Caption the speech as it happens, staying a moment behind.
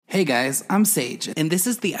Hey guys, I'm Sage, and this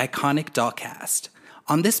is the Iconic Dollcast.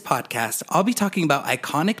 On this podcast, I'll be talking about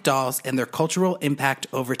iconic dolls and their cultural impact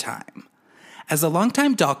over time. As a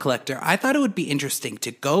longtime doll collector, I thought it would be interesting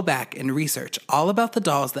to go back and research all about the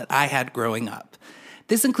dolls that I had growing up.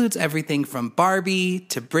 This includes everything from Barbie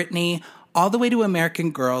to Britney, all the way to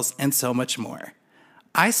American Girls, and so much more.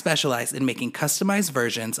 I specialize in making customized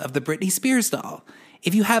versions of the Britney Spears doll.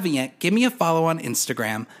 If you haven't yet, give me a follow on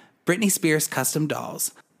Instagram, Britney Spears Custom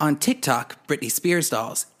Dolls, on TikTok, Britney Spears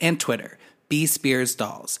Dolls, and Twitter, B Spears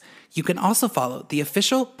Dolls. You can also follow the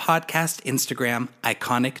official podcast Instagram,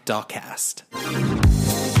 Iconic Dollcast.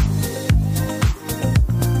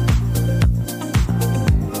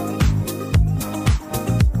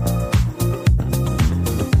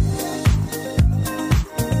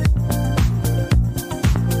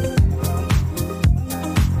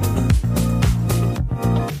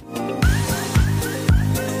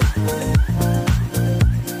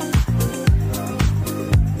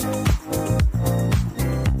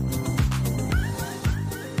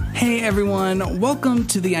 Hey everyone, welcome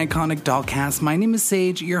to the Iconic Dollcast. My name is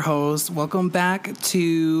Sage, your host. Welcome back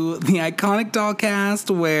to the Iconic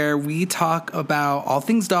Dollcast, where we talk about all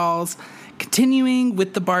things dolls. Continuing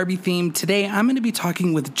with the Barbie theme, today I'm going to be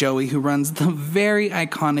talking with Joey, who runs the very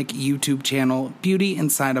iconic YouTube channel Beauty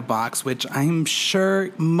Inside a Box, which I'm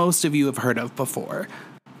sure most of you have heard of before.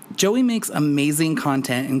 Joey makes amazing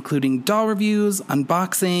content, including doll reviews,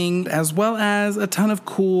 unboxing, as well as a ton of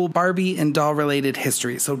cool Barbie and doll-related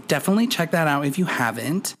history, so definitely check that out if you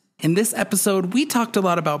haven't. In this episode, we talked a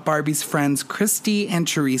lot about Barbie's friends Christie and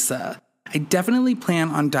Teresa. I definitely plan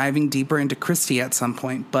on diving deeper into Christie at some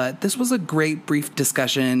point, but this was a great brief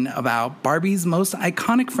discussion about Barbie's most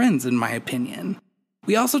iconic friends, in my opinion.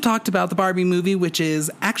 We also talked about the Barbie movie, which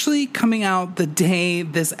is actually coming out the day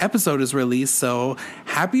this episode is released, so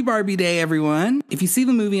happy Barbie Day, everyone. If you see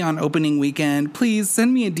the movie on opening weekend, please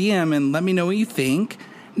send me a DM and let me know what you think.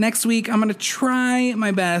 Next week, I'm going to try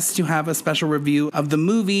my best to have a special review of the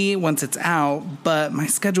movie once it's out, but my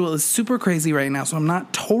schedule is super crazy right now, so I'm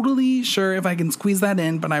not totally sure if I can squeeze that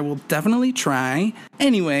in, but I will definitely try.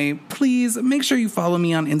 Anyway, please make sure you follow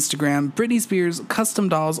me on Instagram, Britney Spears Custom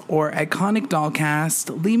Dolls or Iconic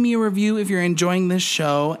Dollcast. Leave me a review if you're enjoying this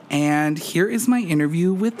show, and here is my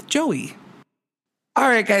interview with Joey. All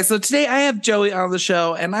right, guys, so today I have Joey on the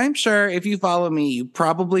show, and I'm sure if you follow me, you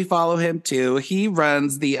probably follow him too. He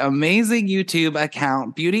runs the amazing YouTube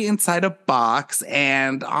account, Beauty Inside a Box,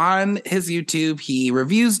 and on his YouTube, he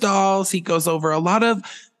reviews dolls. He goes over a lot of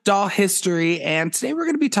doll history, and today we're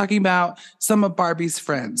going to be talking about some of Barbie's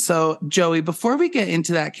friends. So, Joey, before we get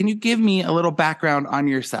into that, can you give me a little background on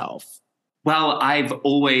yourself? Well, I've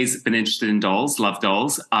always been interested in dolls, love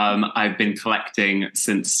dolls. I've been collecting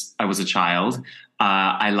since I was a child.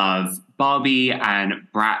 I love Barbie and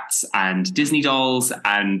Bratz and Disney dolls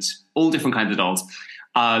and all different kinds of dolls.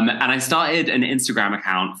 And I started an Instagram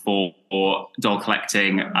account for doll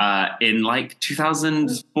collecting in like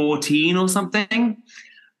 2014 or something.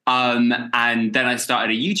 And then I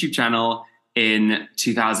started a YouTube channel in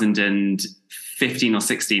 2015 or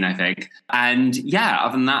 16, I think. And yeah,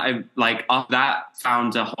 other than that, after that,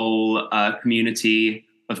 found a whole community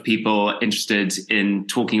of people interested in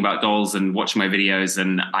talking about dolls and watching my videos.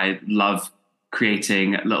 And I love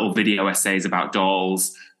creating little video essays about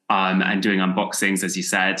dolls and doing unboxings, as you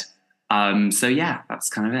said. So yeah, that's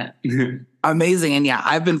kind of it. Amazing. And yeah,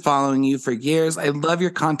 I've been following you for years. I love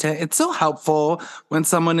your content. It's so helpful when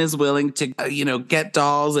someone is willing to, get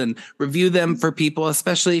dolls and review them for people,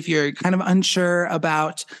 especially if you're kind of unsure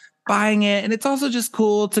about buying it. And it's also just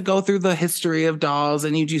cool to go through the history of dolls,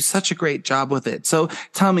 and you do such a great job with it. So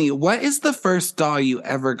tell me, what is the first doll you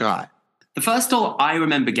ever got? The first doll I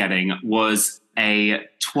remember getting was a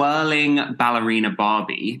twirling ballerina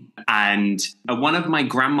Barbie. And one of my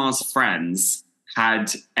grandma's friends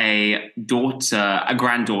had a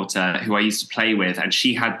granddaughter who I used to play with, and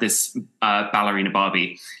she had this ballerina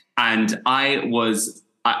Barbie. And I was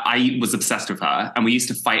obsessed with her, and we used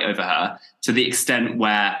to fight over her to the extent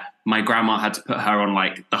where my grandma had to put her on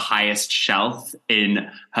like the highest shelf in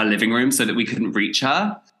her living room so that we couldn't reach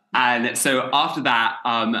her. And so after that,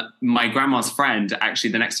 my grandma's friend,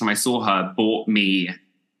 actually the next time I saw her, bought me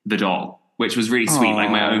the doll, which was really sweet,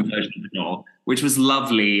 like my own version of the doll, which was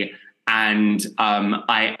lovely. And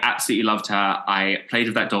I absolutely loved her. I played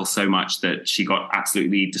with that doll so much that she got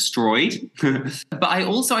absolutely destroyed. But I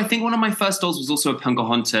think one of my first dolls was also a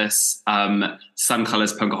Pocahontas, Sun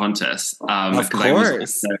Colors Pocahontas. Of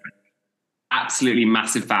course. Absolutely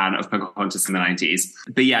massive fan of Pocahontas in the 90s.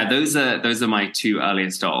 But yeah, those are my two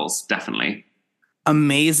earliest dolls, definitely.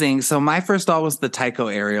 Amazing. So my first doll was the Tycho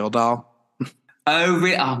Ariel doll. Oh,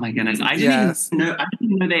 really? Oh my goodness! Yes. I didn't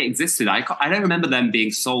even know they existed. I don't remember them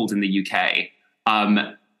being sold in the UK.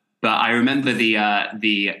 But I remember the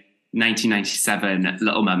 1997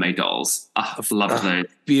 Little Mermaid dolls. Oh, I've loved those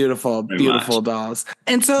Beautiful, so beautiful much. dolls.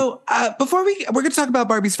 And so, we're going to talk about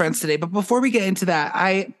Barbie's friends today, but before we get into that,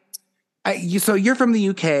 so you're from the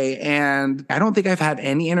UK, and I don't think I've had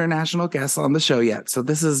any international guests on the show yet. So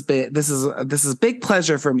this is big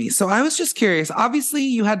pleasure for me. So I was just curious. Obviously,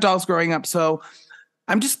 you had dolls growing up, so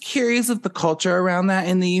I'm just curious of the culture around that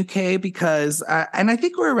in the UK because, and I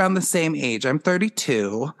think we're around the same age. I'm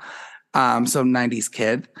 32, so 90s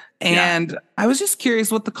kid. And I was just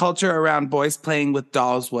curious what the culture around boys playing with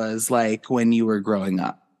dolls was like when you were growing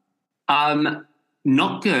up.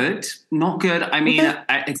 Not good. Not good. I mean,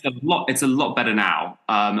 Okay. it's a lot better now.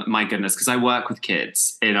 My goodness, because I work with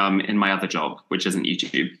kids in my other job, which isn't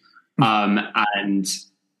YouTube. And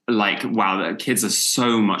like, wow, the kids are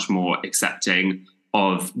so much more accepting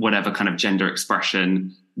of whatever kind of gender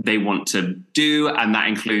expression they want to do, and that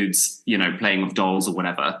includes, playing with dolls or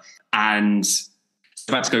whatever. And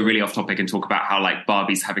I'm about to go really off topic and talk about how like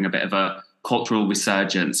Barbie's having a bit of a cultural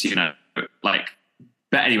resurgence, like.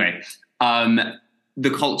 But anyway, the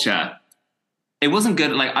culture, it wasn't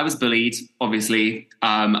good. Like I was bullied, obviously.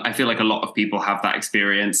 I feel like a lot of people have that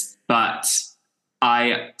experience, but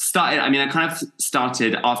I kind of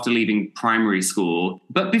started after leaving primary school.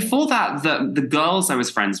 But before that, the girls I was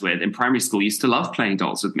friends with in primary school used to love playing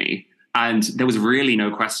dolls with me. And there was really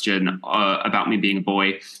no question about me being a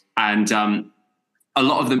boy. And a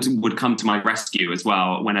lot of them would come to my rescue as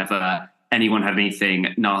well whenever anyone had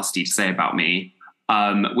anything nasty to say about me,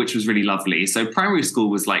 which was really lovely. So primary school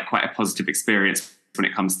was like quite a positive experience when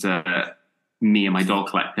it comes to me and my doll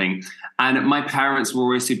collecting. And my parents were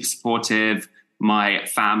always super supportive. My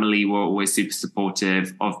family were always super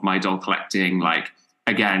supportive of my doll collecting. Like,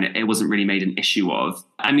 again, it wasn't really made an issue of.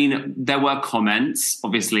 I mean, there were comments,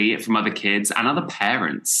 obviously, from other kids and other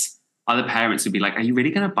parents. Other parents would be like, are you really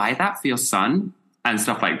going to buy that for your son? And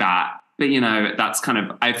stuff like that. But, that's kind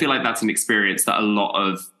of, I feel like that's an experience that a lot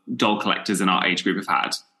of doll collectors in our age group have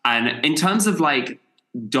had. And in terms of like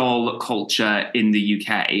doll culture in the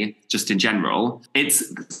UK, just in general,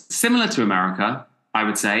 it's similar to America, I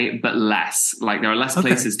would say, but less. Like there are less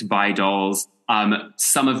places to buy dolls.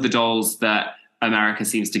 Some of the dolls that America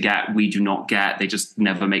seems to get, we do not get. They just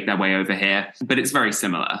never make their way over here. But it's very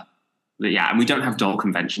similar. But yeah, and we don't have doll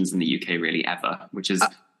conventions in the UK really ever, which is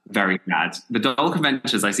very bad. The doll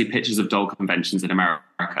conventions, I see pictures of doll conventions in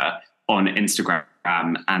America on Instagram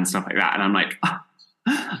and stuff like that. And I'm like,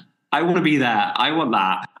 I want to be there. I want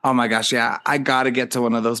that. Oh my gosh. Yeah. I got to get to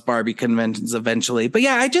one of those Barbie conventions eventually. But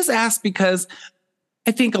yeah, I just asked because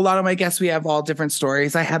I think a lot of my guests, we have all different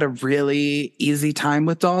stories. I had a really easy time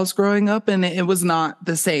with dolls growing up, and it was not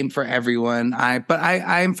the same for everyone. But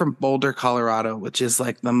I am from Boulder, Colorado, which is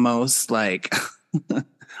like the most like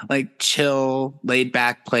like chill, laid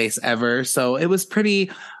back place ever. So it was pretty,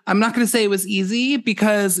 I'm not going to say it was easy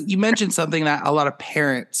because you mentioned something that a lot of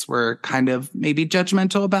parents were kind of maybe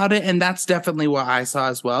judgmental about it. And that's definitely what I saw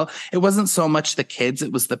as well. It wasn't so much the kids,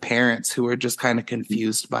 it was the parents who were just kind of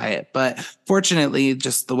confused by it. But fortunately,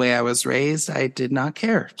 just the way I was raised, I did not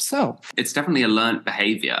care. So it's definitely a learned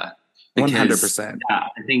behavior. 100%. Yeah,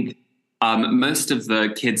 I think most of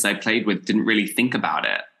the kids I played with didn't really think about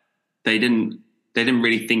it. They didn't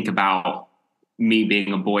really think about me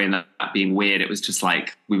being a boy and that being weird. It was just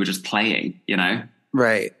like, we were just playing,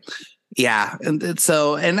 Right. Yeah. And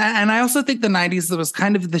so, and I also think the 90s, there was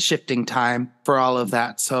kind of the shifting time for all of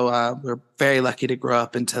that. So we're very lucky to grow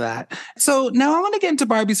up into that. So now I want to get into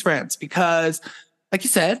Barbie's friends because like you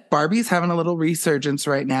said, Barbie's having a little resurgence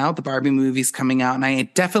right now. The Barbie movie's coming out, and I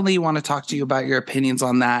definitely want to talk to you about your opinions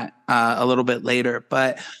on that a little bit later.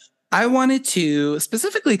 But I wanted to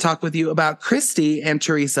specifically talk with you about Christie and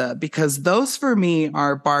Teresa because those for me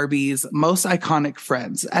are Barbie's most iconic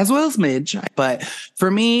friends, as well as Midge. But for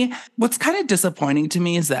me, what's kind of disappointing to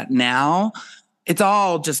me is that now it's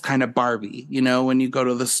all just kind of Barbie. When you go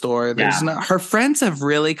to the store, her friends have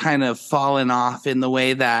really kind of fallen off in the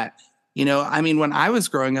way that, when I was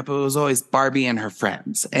growing up, it was always Barbie and her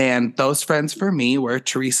friends. And those friends for me were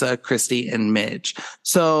Teresa, Christie, and Midge.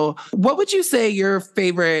 So what would you say your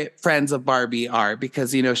favorite friends of Barbie are?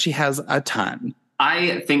 Because, she has a ton.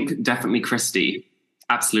 I think definitely Christie.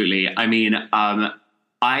 Absolutely. I mean,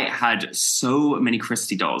 I had so many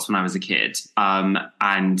Christie dolls when I was a kid, and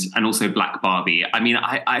also Black Barbie. I mean,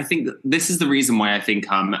 I think this is the reason why I think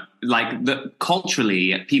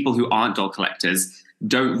culturally, people who aren't doll collectors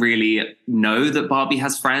don't really know that Barbie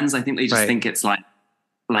has friends. I think they just think it's like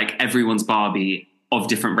everyone's Barbie of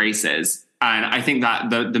different races. And I think that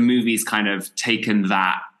the movie's kind of taken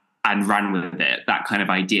that and ran with it, that kind of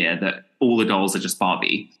idea that all the dolls are just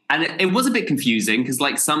Barbie. And it was a bit confusing because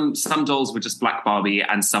like some dolls were just Black Barbie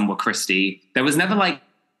and some were Christie. There was never like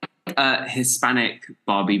a Hispanic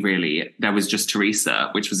Barbie, really. There was just Teresa,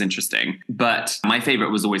 which was interesting. But my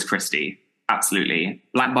favorite was always Christie. Absolutely.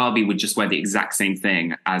 Black Barbie would just wear the exact same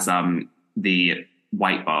thing as the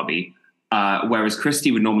white Barbie, whereas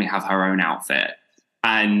Christie would normally have her own outfit.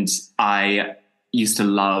 And I used to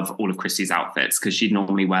love all of Christie's outfits because she'd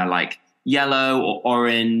normally wear like yellow or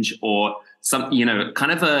orange or some,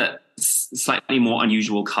 kind of a slightly more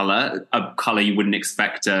unusual color, a color you wouldn't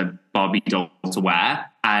expect a Barbie doll to wear.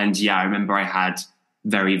 And yeah, I remember I had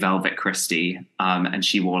very velvet Christie, and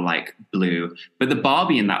she wore like blue. But the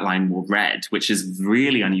Barbie in that line wore red, which is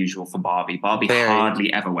really unusual for Barbie. Barbie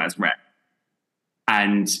hardly ever wears red.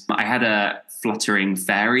 And I had a fluttering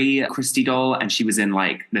fairy Christie doll, and she was in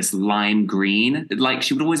like this lime green. Like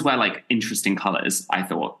she would always wear like interesting colors, I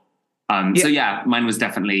thought. So yeah, mine was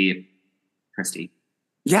definitely Christie.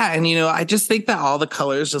 Yeah, and I just think that all the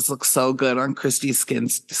colors just look so good on Christie's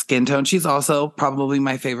skin tone. She's also probably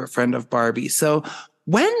my favorite friend of Barbie. So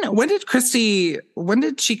when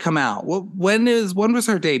did she come out? When was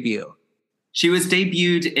her debut? She was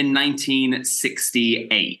debuted in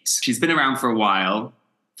 1968. She's been around for a while.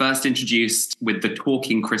 First introduced with the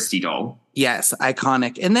talking Christie doll. Yes,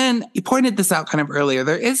 iconic. And then you pointed this out kind of earlier.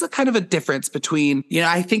 There is a kind of a difference between,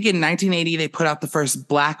 I think in 1980, they put out the first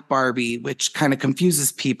Black Barbie, which kind of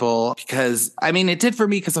confuses people because, it did for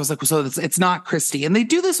me because I was like, so it's not Christie. And they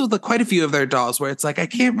do this with quite a few of their dolls where it's like, I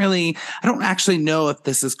don't actually know if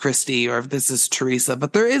this is Christie or if this is Teresa,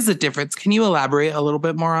 but there is a difference. Can you elaborate a little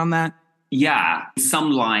bit more on that? Yeah.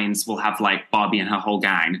 Some lines will have like Barbie and her whole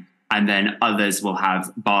gang. And then others will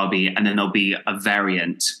have Barbie, and then there'll be a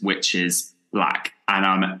variant, which is black.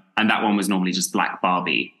 And that one was normally just Black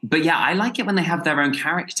Barbie. But yeah, I like it when they have their own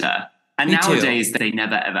character. And nowadays, they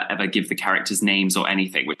never, ever, ever give the characters names or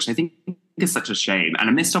anything, which I think is such a shame. And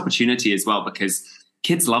a missed opportunity as well, because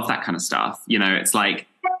kids love that kind of stuff. It's like,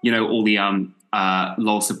 all the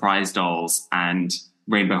LOL Surprise dolls and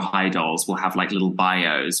Rainbow High dolls will have like little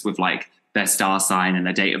bios with like their star sign and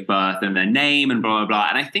their date of birth and their name and blah, blah, blah.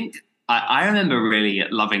 And I think I remember really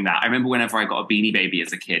loving that. I remember whenever I got a Beanie Baby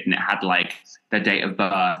as a kid and it had like their date of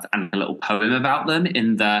birth and a little poem about them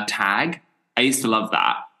in the tag. I used to love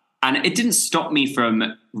that. And it didn't stop me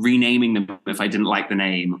from renaming them if I didn't like the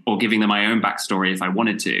name or giving them my own backstory if I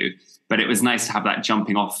wanted to. But it was nice to have that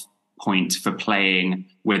jumping off point for playing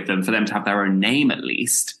with them, for them to have their own name at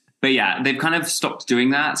least. But yeah, they've kind of stopped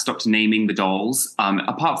doing that, stopped naming the dolls,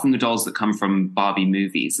 apart from the dolls that come from Barbie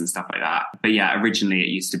movies and stuff like that. But yeah, originally it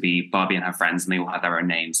used to be Barbie and her friends, and they all had their own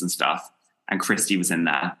names and stuff. And Christie was in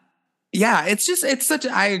there. Yeah,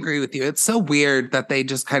 I agree with you. It's so weird that they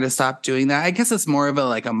just kind of stopped doing that. I guess it's more of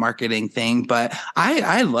a marketing thing, but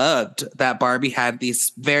I loved that Barbie had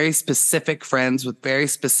these very specific friends with very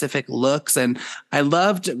specific looks. And I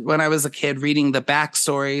loved when I was a kid reading the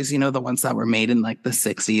backstories, the ones that were made in like the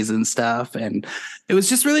 60s and stuff. And it was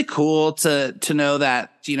just really cool to know that,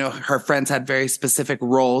 her friends had very specific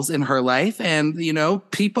roles in her life and,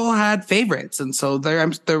 people had favorites. And so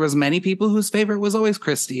there was many people whose favorite was always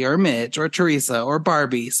Christie or Mitch or Teresa or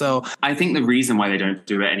Barbie. So I think the reason why they don't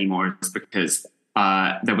do it anymore is because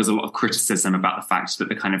there was a lot of criticism about the fact that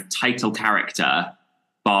the kind of title character,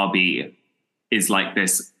 Barbie, is like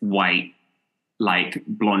this white, like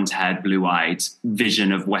blonde-haired, blue-eyed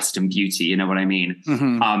vision of Western beauty. You know what I mean?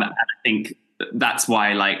 Mm-hmm. And I think that's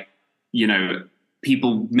why,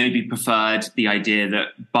 people maybe preferred the idea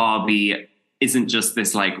that Barbie isn't just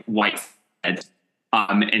this like white head.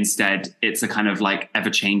 Instead, it's a kind of like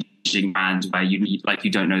ever-changing brand where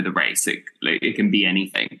you don't know the race. It can be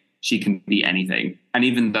anything. She can be anything. And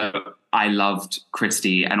even though I loved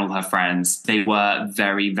Christie and all her friends, they were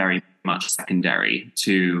very, very much secondary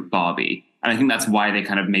to Barbie. And I think that's why they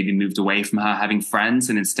kind of maybe moved away from her having friends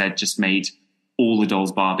and instead just made all the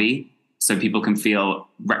dolls Barbie, so people can feel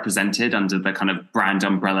represented under the kind of brand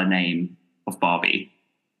umbrella name of Barbie.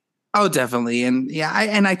 Oh, definitely. And yeah,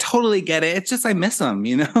 I totally get it. It's just, I miss them,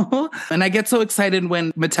 and I get so excited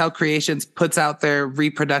when Mattel Creations puts out their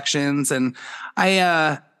reproductions. And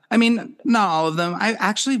not all of them. I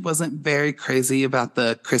actually wasn't very crazy about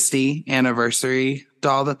the Christie anniversary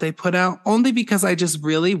doll that they put out, only because I just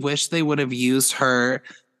really wish they would have used her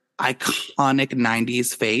iconic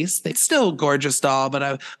 90s face. It's still a gorgeous doll, but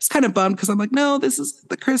I was kind of bummed because I'm like, no, this is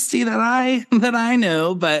the Christie that I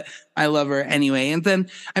know, but I love her anyway. And then,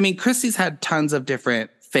 Christie's had tons of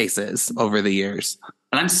different faces over the years.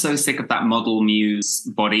 And I'm so sick of that model muse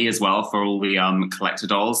body as well for all the collector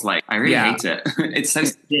dolls. Like, I really hate it. It's so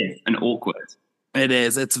stiff and awkward. It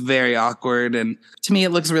is. It's very awkward. And to me, it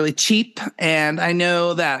looks really cheap. And I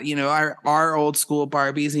know that, our old school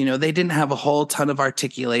Barbies, they didn't have a whole ton of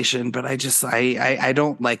articulation, but I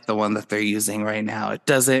don't like the one that they're using right now. It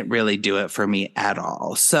doesn't really do it for me at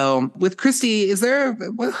all. So with Christie,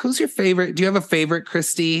 who's your favorite? Do you have a favorite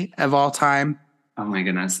Christie of all time? Oh my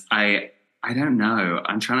goodness. I don't know.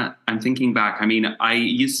 I'm thinking back. I mean, I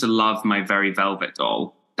used to love my Very Velvet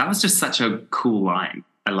doll. That was just such a cool line.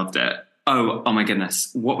 I loved it. Oh my goodness.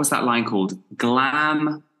 What was that line called?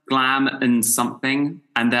 Glam and something.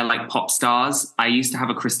 And they're like pop stars. I used to have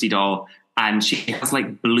a Christie doll and she has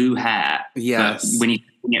like blue hair. Yes. When you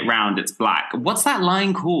bring it round, it's black. What's that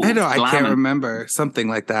line called? I know. I can't remember. Something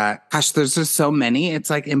like that. Gosh, there's just so many. It's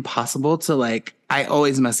like impossible to I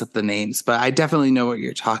always mess up the names, but I definitely know what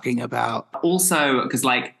you're talking about. Also, because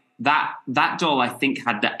like that doll, I think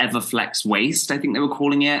had the Everflex waist. I think they were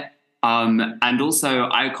calling it. And also,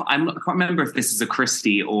 I can't remember if this is a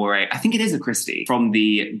Christie I think it is a Christie from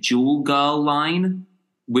the Jewel Girl line,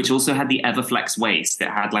 which also had the Everflex waist. It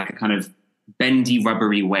had like a kind of bendy,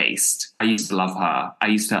 rubbery waist. I used to love her. I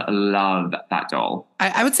used to love that doll.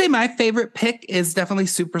 I would say my favorite pick is definitely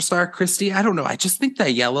Superstar Christie. I don't know. I just think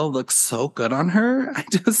that yellow looks so good on her.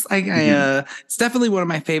 It's definitely one of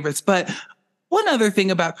my favorites. But one other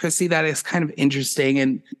thing about Christie that is kind of interesting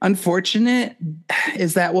and unfortunate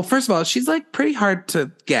is that, well, first of all, she's like pretty hard to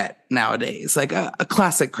get nowadays, like a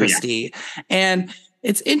classic Christie. Yeah. And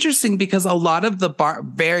it's interesting because a lot of the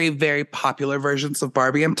very, very popular versions of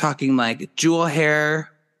Barbie, I'm talking like jewel hair,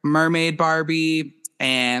 mermaid Barbie,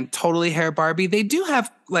 and totally hair Barbie, they do have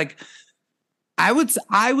like, I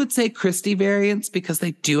would say Christie variants because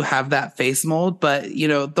they do have that face mold, but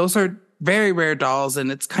those are very rare dolls,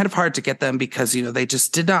 and it's kind of hard to get them because, they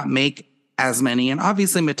just did not make as many. And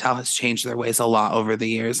obviously Mattel has changed their ways a lot over the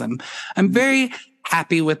years. I'm very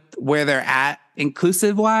happy with where they're at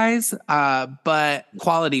inclusive wise, but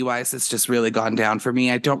quality wise, it's just really gone down for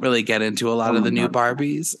me. I don't really get into a lot of the new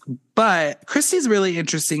Barbies, but Christie's really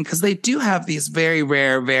interesting because they do have these very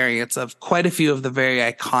rare variants of quite a few of the very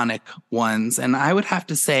iconic ones. And I would have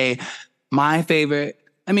to say I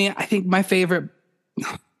think my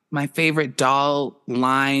favorite doll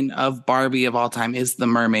line of Barbie of all time is the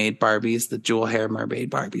mermaid Barbies, the jewel hair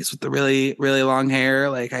mermaid Barbies with the really, really long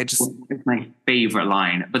hair. It's my favorite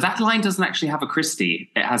line, but that line doesn't actually have a Christie.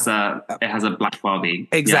 It has a black Barbie.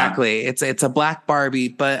 Exactly. Yeah. It's a black Barbie,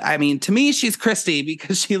 but I mean, to me, she's Christie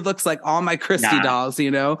because she looks like all my Christie dolls,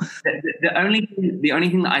 The only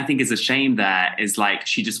thing that I think is a shame there is like,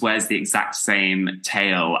 she just wears the exact same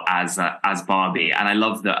tail as Barbie. And I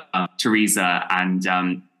love that Teresa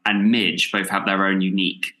and Midge both have their own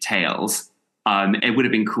unique tails. It would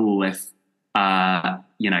have been cool if,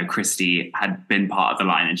 Christie had been part of the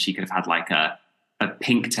line and she could have had like a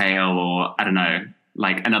pink tail or, I don't know,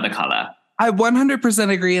 like another color. I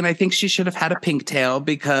 100% agree. And I think she should have had a pink tail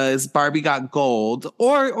because Barbie got gold,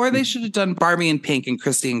 or they should have done Barbie in pink and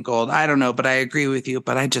Christie in gold. I don't know, but I agree with you.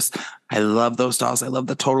 But I love those dolls. I love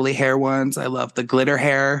the totally hair ones. I love the glitter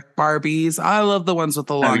hair Barbies. I love the ones with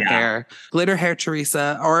the long hair. Glitter hair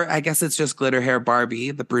Teresa, or I guess it's just glitter hair Barbie,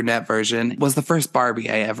 the brunette version, was the first Barbie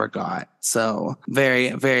I ever got. So very,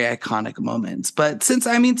 very iconic moments. But since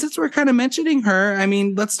we're kind of mentioning her,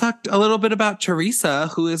 let's talk a little bit about Teresa,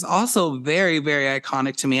 who is also very, very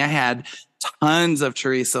iconic to me. I had tons of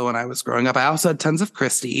Teresa when I was growing up. I also had tons of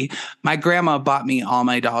Christie. My grandma bought me all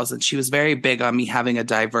my dolls, and she was very big on me having a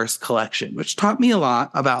diverse collection, which taught me a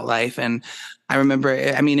lot about life. And I remember,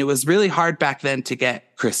 it was really hard back then to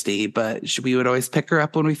get Christie, but we would always pick her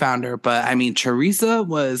up when we found her. But Teresa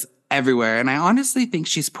was everywhere. And I honestly think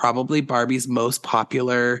she's probably Barbie's most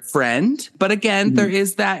popular friend. But again, there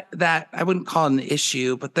is that I wouldn't call it an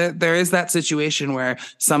issue, but there is that situation where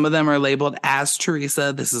some of them are labeled as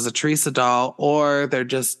Teresa. This is a Teresa doll, or they're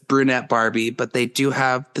just brunette Barbie, but they do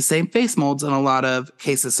have the same face molds in a lot of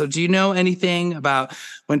cases. So do you know anything about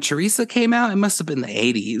when Teresa came out? It must have been the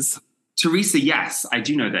 80s. Teresa, yes, I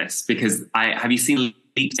do know this because have you seen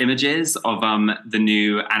leaked images of the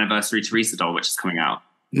new anniversary Teresa doll, which is coming out?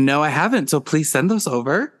 No, I haven't. So please send those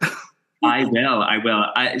over. I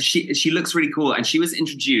will. She looks really cool. And she was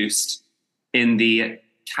introduced in the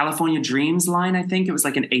California Dreams line, I think. It was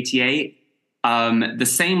like an 88. The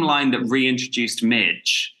same line that reintroduced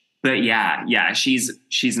Midge. But yeah, she's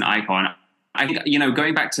an icon. I think,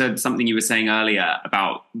 going back to something you were saying earlier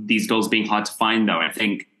about these dolls being hard to find, though, I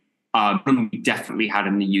think we definitely had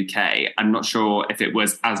in the UK. I'm not sure if it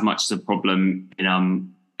was as much as a problem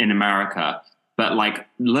in America. But like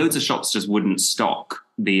loads of shops just wouldn't stock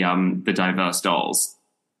the diverse dolls,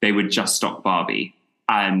 they would just stock Barbie.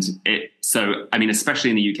 And especially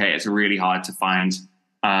in the UK, it's really hard to find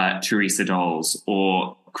Teresa dolls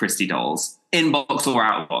or Christie dolls, in box or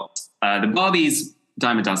out of box. The Barbies,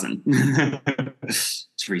 dime a dozen.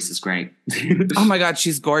 Teresa's great. Oh my God,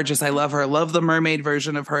 she's gorgeous. I love her. Love the mermaid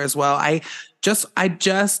version of her as well. I just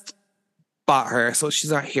bought her, so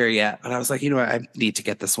she's not here yet. But I was like, you know what? I need to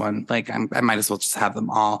get this one. Like, I might as well just have them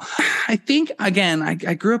all. I think, again,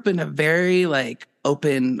 I grew up in a very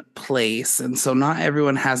open place, and so not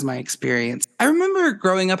everyone has my experience. I remember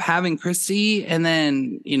growing up having Christie, and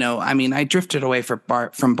then I drifted away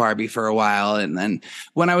from Barbie for a while, and then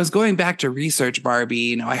when I was going back to research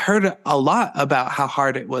Barbie, I heard a lot about how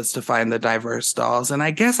hard it was to find the diverse dolls, and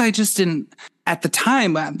I guess I just didn't. At the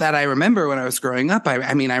time that I remember when I was growing up,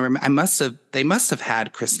 they must have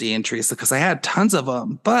had Christie and Teresa because I had tons of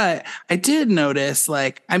them. But I did notice,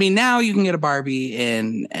 now you can get a Barbie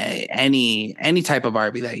in any type of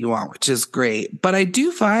Barbie that you want, which is great. But I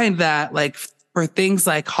do find that for things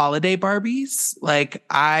like holiday Barbies,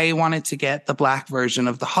 I wanted to get the black version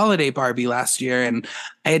of the holiday Barbie last year. And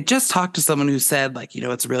I had just talked to someone who said,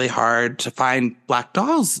 it's really hard to find black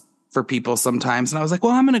dolls for people sometimes. And I was like,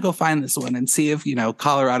 well, I'm going to go find this one and see if,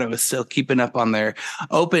 Colorado is still keeping up on their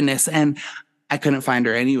openness. And I couldn't find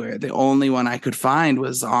her anywhere. The only one I could find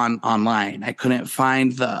was online. I couldn't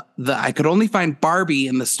find I could only find Barbie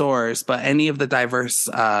in the stores, but any of the diverse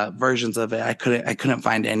versions of it, I couldn't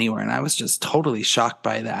find anywhere. And I was just totally shocked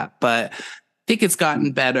by that. But I think it's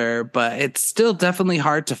gotten better, but it's still definitely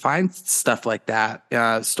hard to find stuff like that.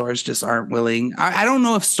 Stores just aren't willing. I don't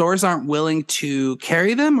know if stores aren't willing to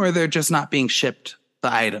carry them or they're just not being shipped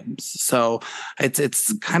the items. So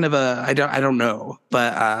it's kind of I don't know,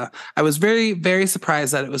 but I was very, very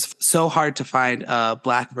surprised that it was so hard to find a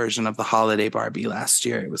black version of the holiday Barbie last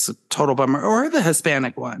year. It was a total bummer, or the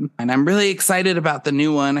Hispanic one. And I'm really excited about the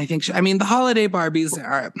new one. I think, the holiday Barbies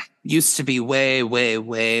used to be way, way,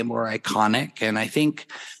 way more iconic. And I think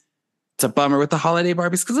it's a bummer with the holiday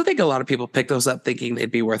Barbies because I think a lot of people pick those up thinking they'd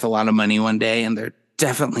be worth a lot of money one day, and they're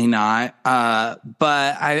definitely not.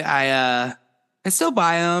 But I still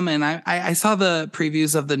buy them, and I saw the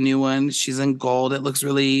previews of the new one. She's in gold. It looks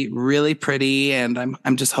really, really pretty, and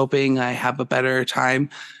I'm just hoping I have a better time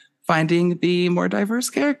finding the more diverse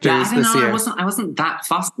characters this year. I wasn't that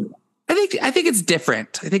fussed with it. I think it's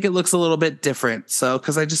different. I think it looks a little bit different. So,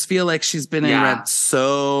 because I just feel like she's been in red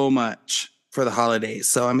so much for the holidays.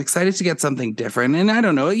 So I'm excited to get something different. And I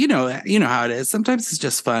don't know, you know how it is. Sometimes it's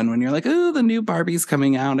just fun when you're like, oh, the new Barbie's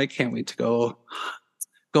coming out. I can't wait to go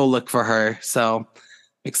look for her. So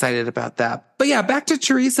excited about that. But yeah, back to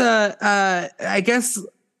Teresa. I guess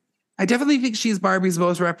I definitely think she's Barbie's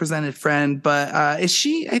most represented friend, but is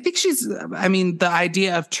she? I think she's. The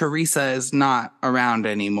idea of Teresa is not around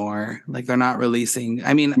anymore. They're not releasing.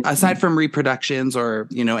 Aside from reproductions or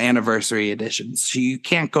anniversary editions, you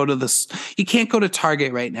can't go to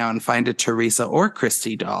Target right now and find a Teresa or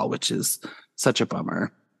Christie doll, which is such a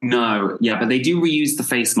bummer. No, yeah, but they do reuse the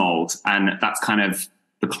face mold, and that's kind of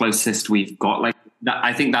the closest we've got.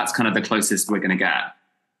 I think that's kind of the closest we're going to get.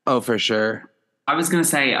 Oh, for sure. I was going to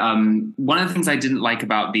say, one of the things I didn't like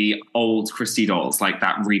about the old Christie dolls,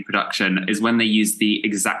 that reproduction, is when they used the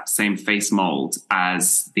exact same face mold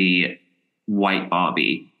as the white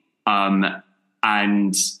Barbie.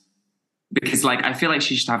 And because I feel like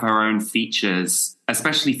she should have her own features,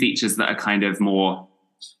 especially features that are kind of more,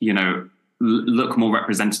 look more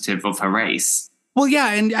representative of her race. Well,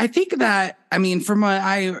 yeah. And I think that, from what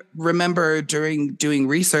I remember during doing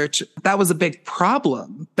research, that was a big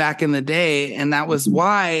problem back in the day. And that was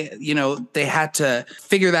why, they had to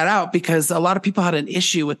figure that out, because a lot of people had an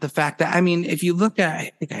issue with the fact that, if you look at,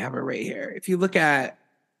 I think I have it right here. If you look at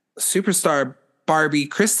superstar Barbie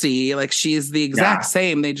Christie, she is the exact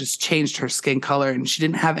same. They just changed her skin color and she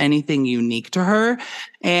didn't have anything unique to her.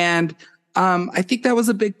 And I think that was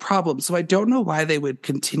a big problem. So I don't know why they would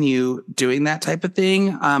continue doing that type of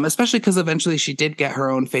thing, especially because eventually she did get her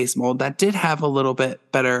own face mold that did have a little bit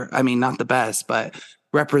better, not the best, but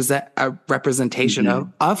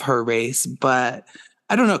representation of her race. But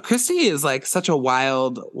I don't know. Christie is such a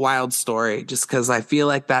wild, wild story, just because I feel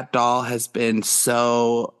like that doll has been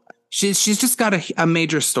so... She's just got a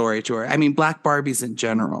major story to her. Black Barbies in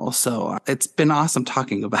general. So it's been awesome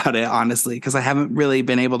talking about it, honestly, because I haven't really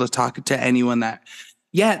been able to talk to anyone that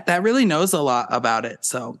really knows a lot about it.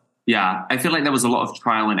 So yeah, I feel like there was a lot of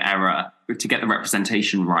trial and error to get the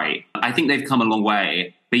representation right. I think they've come a long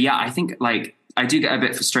way. But yeah, I think I do get a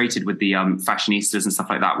bit frustrated with the fashionistas and stuff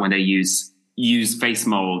like that when they use, use face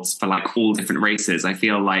molds for like all different races. I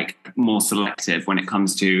feel like more selective when it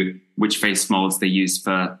comes to which face molds they use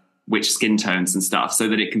for which skin tones and stuff, so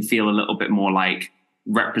that it can feel a little bit more like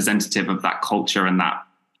representative of that culture and that,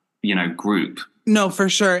 you know, group. No, for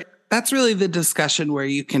sure. That's really the discussion where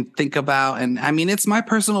you can think about, and I mean, it's my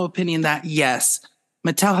personal opinion that yes,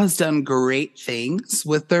 Mattel has done great things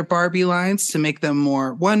with their Barbie lines to make them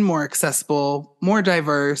more accessible, more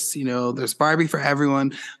diverse. You know, there's Barbie for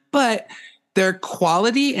everyone, but their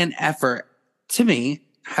quality and effort, to me,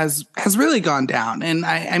 has really gone down. And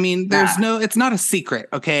I mean, it's not a secret.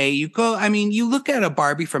 Okay. You look at a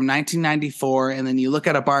Barbie from 1994 and then you look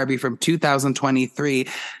at a Barbie from 2023.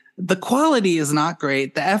 The quality is not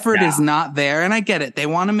great. The effort is not there. And I get it. They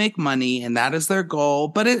want to make money and that is their goal.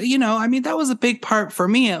 But that was a big part for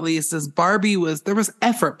me, at least, as there was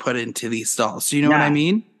effort put into these dolls. Do you know what I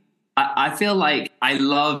mean? I feel like I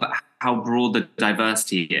love how broad the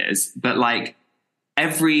diversity is, but like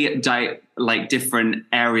every different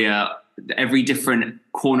area, every different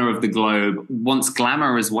corner of the globe wants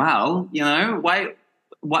glamour as well. You know,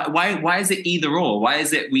 why is it either or? Why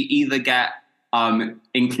is it we either get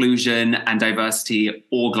inclusion and diversity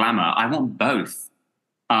or glamour? I want both.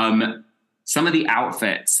 Some of the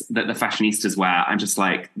outfits that the fashionistas wear, I'm just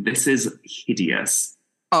like, this is hideous.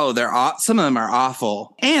 Oh, some of them are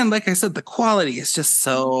awful. And like I said, the quality is just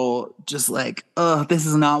like, oh, this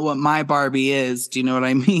is not what my Barbie is. Do you know what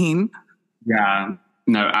I mean? Yeah,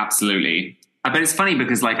 no, absolutely. But it's funny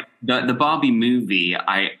because like the Barbie movie,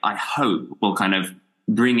 I hope will kind of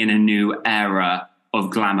bring in a new era of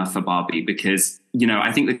glamour for Barbie, because, you know,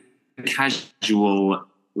 I think the casual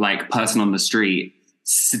like person on the street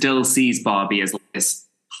still sees Barbie as like this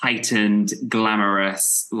heightened,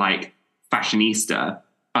 glamorous, like fashionista.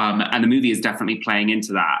 And the movie is definitely playing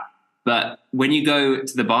into that. But when you go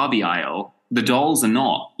to the Barbie aisle, the dolls are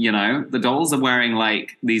not, you know, the dolls are wearing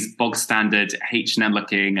like these bog standard H&M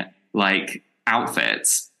looking like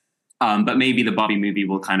outfits. But maybe the Barbie movie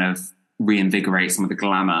will kind of reinvigorate some of the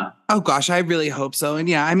glamour. Oh gosh, I really hope so. And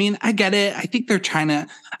yeah, I mean, I get it. I think they're trying to,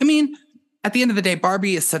 at the end of the day,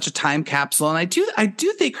 Barbie is such a time capsule. And I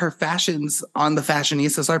do think her fashions on the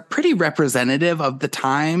fashionistas are pretty representative of the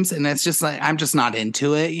times. And it's just like, I'm just not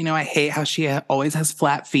into it. You know, I hate how she always has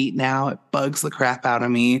flat feet now. It bugs the crap out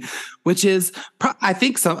of me, which is, I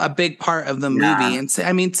think, a big part of the movie. Yeah. And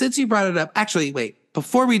I mean, since you brought it up, actually, wait,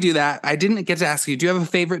 before we do that, I didn't get to ask you, do you have a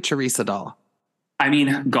favorite Teresa doll? I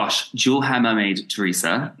mean, gosh, jewel hair mermaid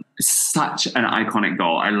Teresa, such an iconic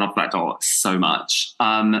doll. I love that doll so much.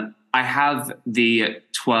 I have the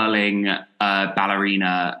twirling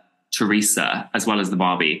ballerina Teresa as well as the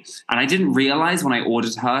Barbie, and I didn't realize when I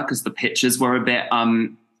ordered her because the pictures were a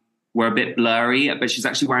bit blurry, but she's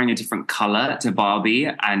actually wearing a different color to Barbie,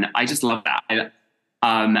 and I just love that.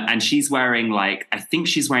 And she's wearing I think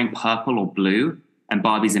she's wearing purple or blue, and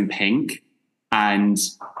Barbie's in pink, and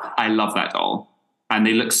I love that doll. And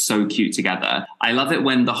they look so cute together. I love it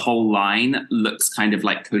when the whole line looks kind of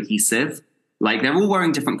like cohesive. Like they're all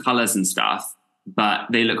wearing different colors and stuff, but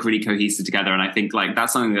they look really cohesive together. And I think like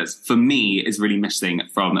that's something that's, for me, is really missing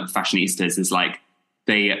from fashionistas, is like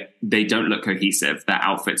they don't look cohesive. Their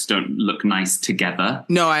outfits don't look nice together.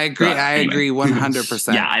 No, I agree. But I agree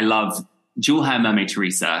 100%. Yeah, I love jewel hair mermaid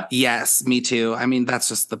Teresa. Yes, me too. I mean, that's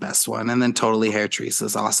just the best one. And then totally hair Teresa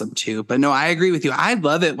is awesome too. But no, I agree with you. I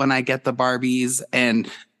love it when I get the Barbies and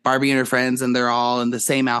Barbie and her friends and they're all in the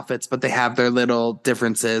same outfits, but they have their little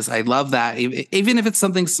differences. I love that. Even if it's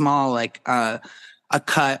something small, like a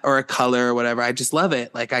cut or a color or whatever, I just love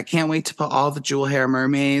it. Like, I can't wait to put all the jewel hair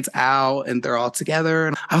mermaids out and they're all together.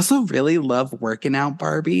 And I also really love working out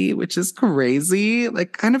Barbie, which is crazy,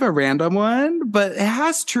 like kind of a random one, but it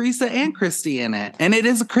has Teresa and Christie in it. And it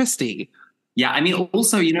is a Christie. Yeah. I mean,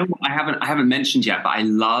 also, you know, I haven't mentioned yet, but I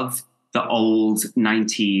love the old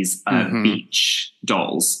 90s beach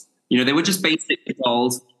dolls. You know, they were just basic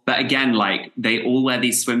dolls, but again, like they all wear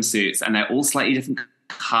these swimsuits and they're all slightly different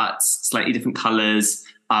cuts, slightly different colors.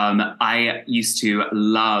 I used to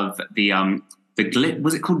love the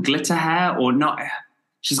was it called glitter hair or not?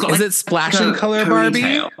 She's got, is it splash and color Barbie?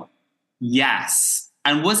 Tail. Yes.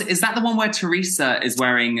 And is that the one where Teresa is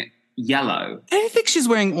wearing yellow? I think she's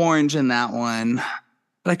wearing orange in that one,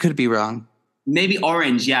 but I could be wrong. Maybe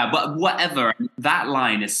orange, yeah, but whatever. That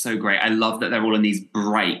line is so great. I love that they're all in these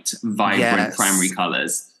bright, vibrant primary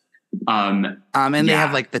colors. And they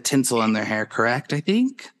have like the tinsel in their hair, correct? I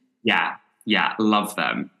think. Yeah, love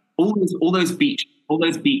them. All those beach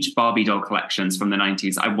Barbie doll collections from the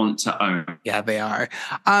 90s, I want to own. Yeah, they are.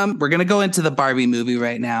 We're gonna go into the Barbie movie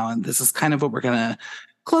right now, and this is kind of what we're gonna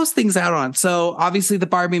close things out on. So obviously the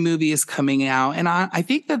Barbie movie is coming out, and I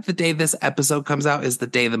think that the day this episode comes out is the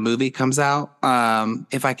day the movie comes out.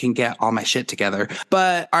 If I can get all my shit together.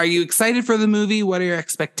 But are you excited for the movie? What are your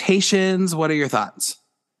expectations? What are your thoughts?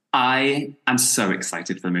 I am so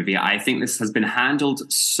excited for the movie. I think this has been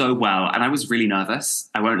handled so well, and I was really nervous.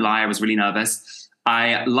 I won't lie, I was really nervous.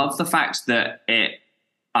 I love the fact that it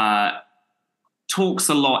talks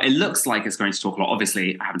a lot. It looks like it's going to talk a lot.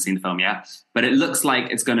 Obviously, I haven't seen the film yet, but it looks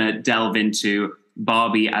like it's going to delve into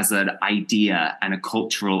Barbie as an idea and a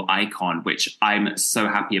cultural icon, which I'm so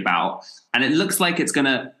happy about. And it looks like it's going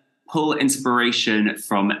to pull inspiration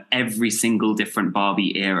from every single different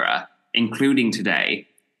Barbie era, including today.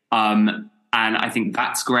 And I think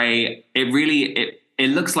that's great. It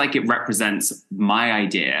looks like it represents my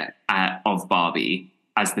idea of Barbie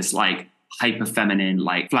as this like hyper feminine,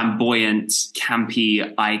 like flamboyant,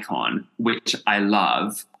 campy icon, which I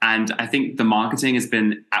love. And I think the marketing has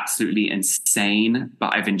been absolutely insane,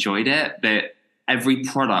 but I've enjoyed it. That every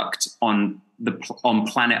product on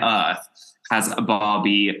planet Earth has a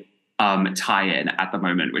Barbie tie-in at the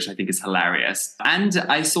moment, which I think is hilarious. And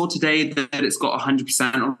I saw today that it's got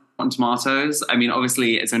 100% on Tomatoes. I mean,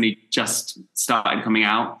 obviously, it's only just started coming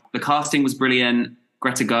out. The casting was brilliant.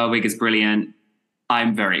 Greta Gerwig is brilliant.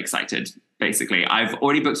 I'm very excited, basically. I've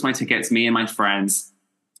already booked my tickets, me and my friends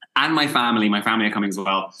and my family. My family are coming as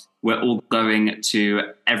well. We're all going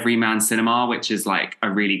to Everyman Cinema, which is like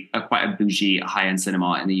quite a bougie high-end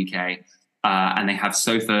cinema in the UK. And they have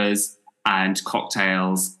sofas and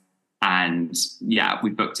cocktails. And yeah, we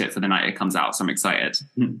booked it for the night it comes out. So I'm excited.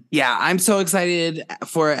 Yeah, I'm so excited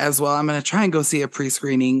for it as well. I'm going to try and go see a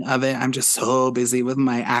pre-screening of it. I'm just so busy with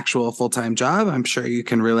my actual full-time job. I'm sure you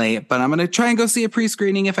can relate, but I'm going to try and go see a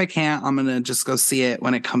pre-screening. If I can't, I'm going to just go see it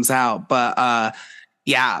when it comes out. But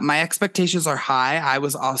yeah, my expectations are high. I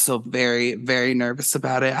was also very, very nervous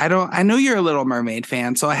about it. I know you're a Little Mermaid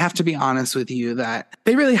fan, so I have to be honest with you that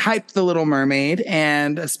they really hyped the Little Mermaid,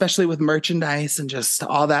 and especially with merchandise and just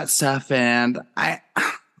all that stuff. And I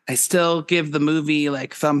still give the movie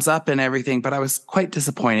like thumbs up and everything, but I was quite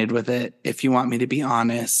disappointed with it, if you want me to be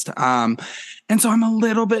honest. And so I'm a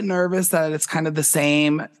little bit nervous that it's kind of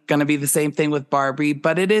going to be the same thing with Barbie,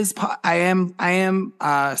 but it is, I am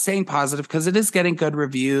staying positive because it is getting good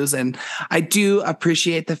reviews. And I do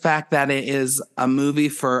appreciate the fact that it is a movie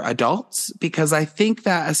for adults, because I think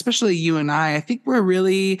that, especially you and I think we're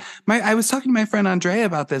really, I was talking to my friend Andrea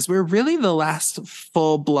about this. We're really the last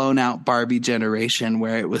full blown out Barbie generation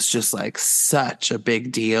where it was just like such a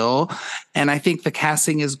big deal. And I think the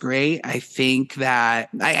casting is great. I think that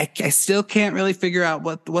I still can't really figure out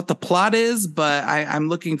what the plot is, but I'm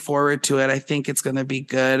looking forward to it. I think it's going to be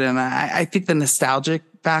good. And I think the nostalgic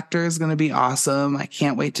factor is going to be awesome. I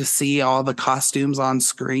can't wait to see all the costumes on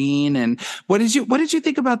screen. And what did you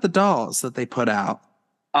think about the dolls that they put out?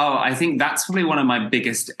 Oh, I think that's probably one of my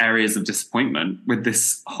biggest areas of disappointment with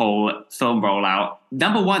this whole film rollout.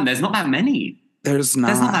 Number one, there's not that many. There's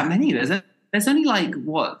not that many. There's only like,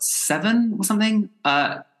 what, 7 or something?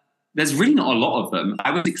 There's really not a lot of them.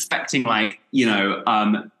 I was expecting like,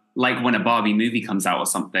 like when a Barbie movie comes out or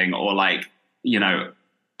something, or like,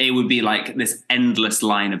 it would be like this endless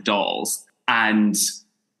line of dolls. And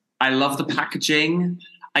I love the packaging.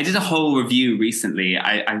 I did a whole review recently.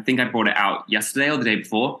 I think I brought it out yesterday or the day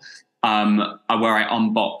before, where I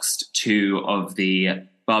unboxed 2 of the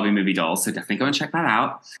Barbie movie dolls. So definitely go and check that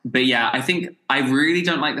out. But yeah, I think I really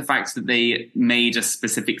don't like the fact that they made a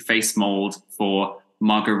specific face mold for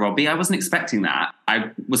Margot Robbie. I wasn't expecting that.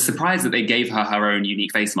 I was surprised that they gave her own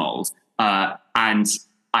unique face mold. And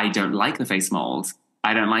I don't like the face mold.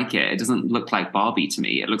 I don't like it. It doesn't look like Barbie to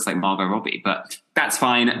me. It looks like Margot Robbie, but that's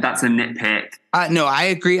fine. That's a nitpick. No, I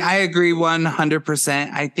agree. I agree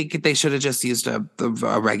 100%. I think they should have just used a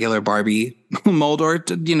regular Barbie mold, or,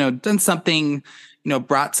 done something,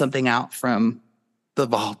 brought something out from the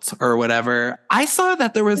vault or whatever. I saw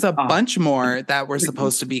that there was a bunch more that were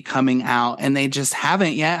supposed to be coming out, and they just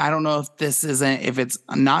haven't yet. I don't know if it's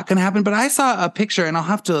not going to happen, but I saw a picture, and I'll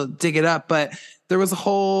have to dig it up, but there was a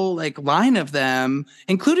whole like line of them,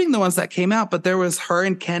 including the ones that came out, but there was her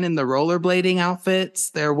and Ken in the rollerblading outfits.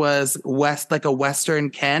 There was a Western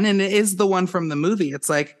Ken, and it is the one from the movie. It's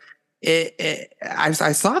like, I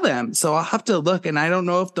saw them, so I'll have to look, and I don't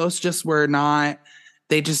know if those just were not,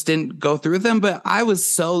 they just didn't go through them, but I was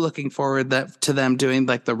so looking forward to them doing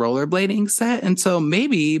like the rollerblading set. And so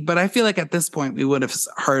maybe, but I feel like at this point we would have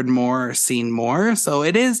heard more or seen more. So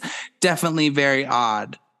it is definitely very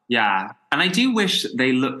odd. Yeah. And I do wish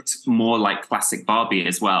they looked more like classic Barbie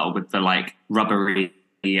as well, with the like rubbery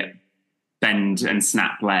bend and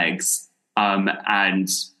snap legs. And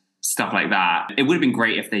stuff like that. It would have been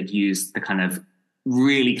great if they'd used the kind of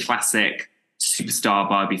really classic superstar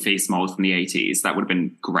Barbie face mold from the 80s. That would have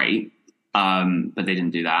been great. But they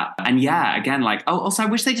didn't do that. And yeah, again, like, also I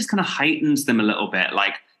wish they just kind of heightened them a little bit.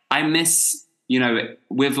 Like, I miss,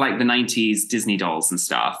 with like the 90s Disney dolls and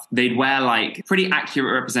stuff, they'd wear like pretty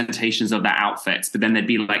accurate representations of their outfits, but then there'd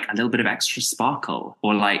be like a little bit of extra sparkle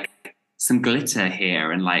or like some glitter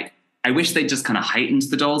here. And like, I wish they just kind of heightened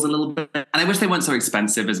the dolls a little bit. And I wish they weren't so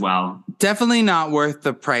expensive as well. Definitely not worth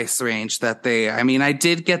the price range that I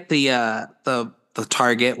did get the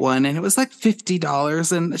Target one, and it was like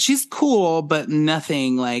 $50, and she's cool, but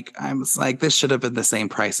nothing like, I was like, this should have been the same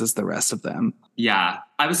price as the rest of them. Yeah.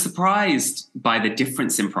 I was surprised by the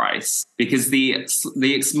difference in price because the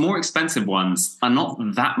more expensive ones are not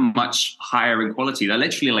that much higher in quality. They're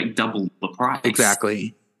literally like double the price.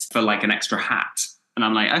 Exactly. For like an extra hat. And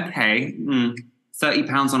I'm like, okay,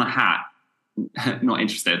 £30 on a hat. Not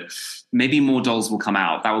interested. Maybe more dolls will come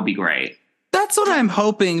out. That would be great. That's what I'm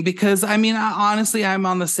hoping, because honestly, I'm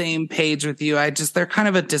on the same page with you. They're kind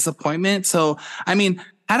of a disappointment. So,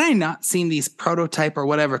 had I not seen these prototype or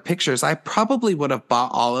whatever pictures, I probably would have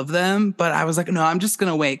bought all of them. But I was like, no, I'm just going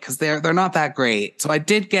to wait because they're not that great. So I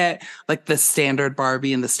did get like the standard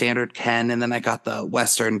Barbie and the standard Ken. And then I got the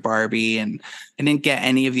Western Barbie, and I didn't get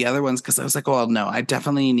any of the other ones because I was like, well, no, I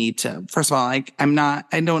definitely need to. First of all, I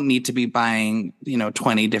don't need to be buying,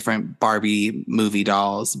 20 different Barbie movie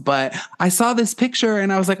dolls. But I saw this picture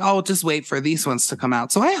and I was like, oh, I'll just wait for these ones to come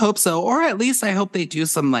out. So I hope so. Or at least I hope they do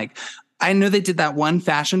some like, I know they did that one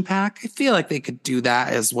fashion pack. I feel like they could do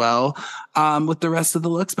that as well with the rest of the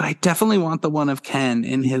looks, but I definitely want the one of Ken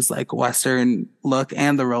in his like Western look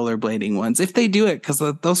and the rollerblading ones if they do it, because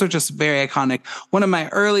those are just very iconic. One of my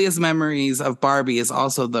earliest memories of Barbie is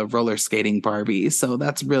also the roller skating Barbie, so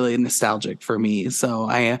that's really nostalgic for me. So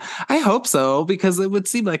I hope so, because it would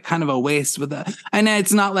seem like kind of a waste with that. And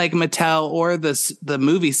it's not like Mattel or the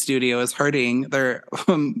movie studio is hurting their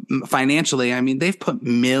financially. They've put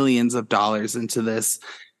millions of dollars into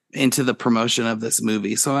the promotion of this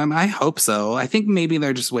movie. So I hope so. I think maybe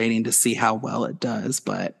they're just waiting to see how well it does,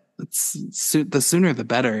 but the sooner the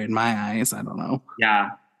better in my eyes. I don't know.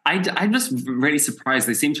 Yeah. I'm just really surprised.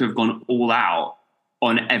 They seem to have gone all out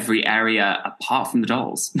on every area apart from the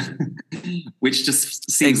dolls, which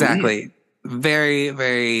just seems exactly weird. Very,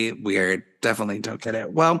 very weird. Definitely don't get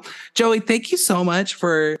it. Well, Joey, thank you so much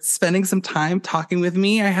for spending some time talking with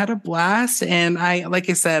me. I had a blast. And like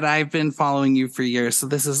I said, I've been following you for years. So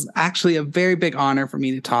this is actually a very big honor for me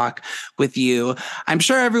to talk with you. I'm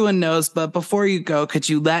sure everyone knows, but before you go, could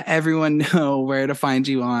you let everyone know where to find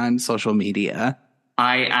you on social media?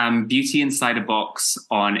 I am Beauty Inside a Box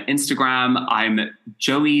on Instagram. I'm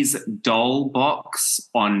Joey's Doll Box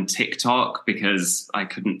on TikTok because I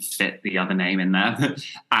couldn't fit the other name in there.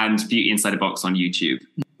 And Beauty Inside a Box on YouTube.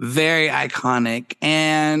 Very iconic.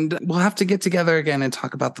 And we'll have to get together again and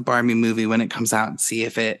talk about the Barbie movie when it comes out and see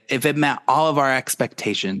if it met all of our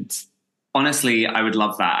expectations. Honestly, I would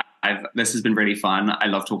love that. This has been really fun. I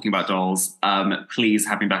love talking about dolls. Please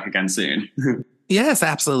have me back again soon. Yes,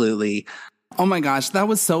 absolutely. Oh my gosh, that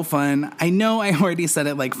was so fun. I know I already said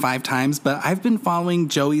it like 5 times, but I've been following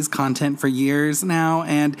Joey's content for years now,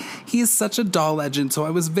 and he is such a doll legend, so I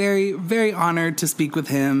was very, very honored to speak with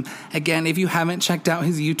him. Again, if you haven't checked out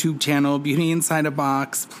his YouTube channel, Beauty Inside a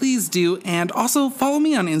Box, please do. And also follow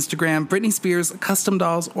me on Instagram, Britney Spears Custom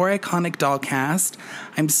Dolls or Iconic Dollcast.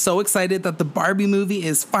 I'm so excited that the Barbie movie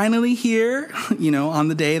is finally here, on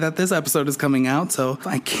the day that this episode is coming out, so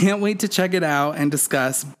I can't wait to check it out and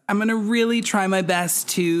discuss. I'm going to really try my best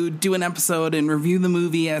to do an episode and review the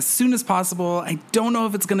movie as soon as possible. I don't know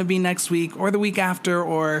if it's going to be next week or the week after,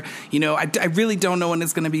 or, I really don't know when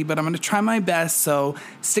it's going to be, but I'm going to try my best. So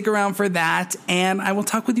stick around for that, and I will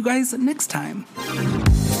talk with you guys next time.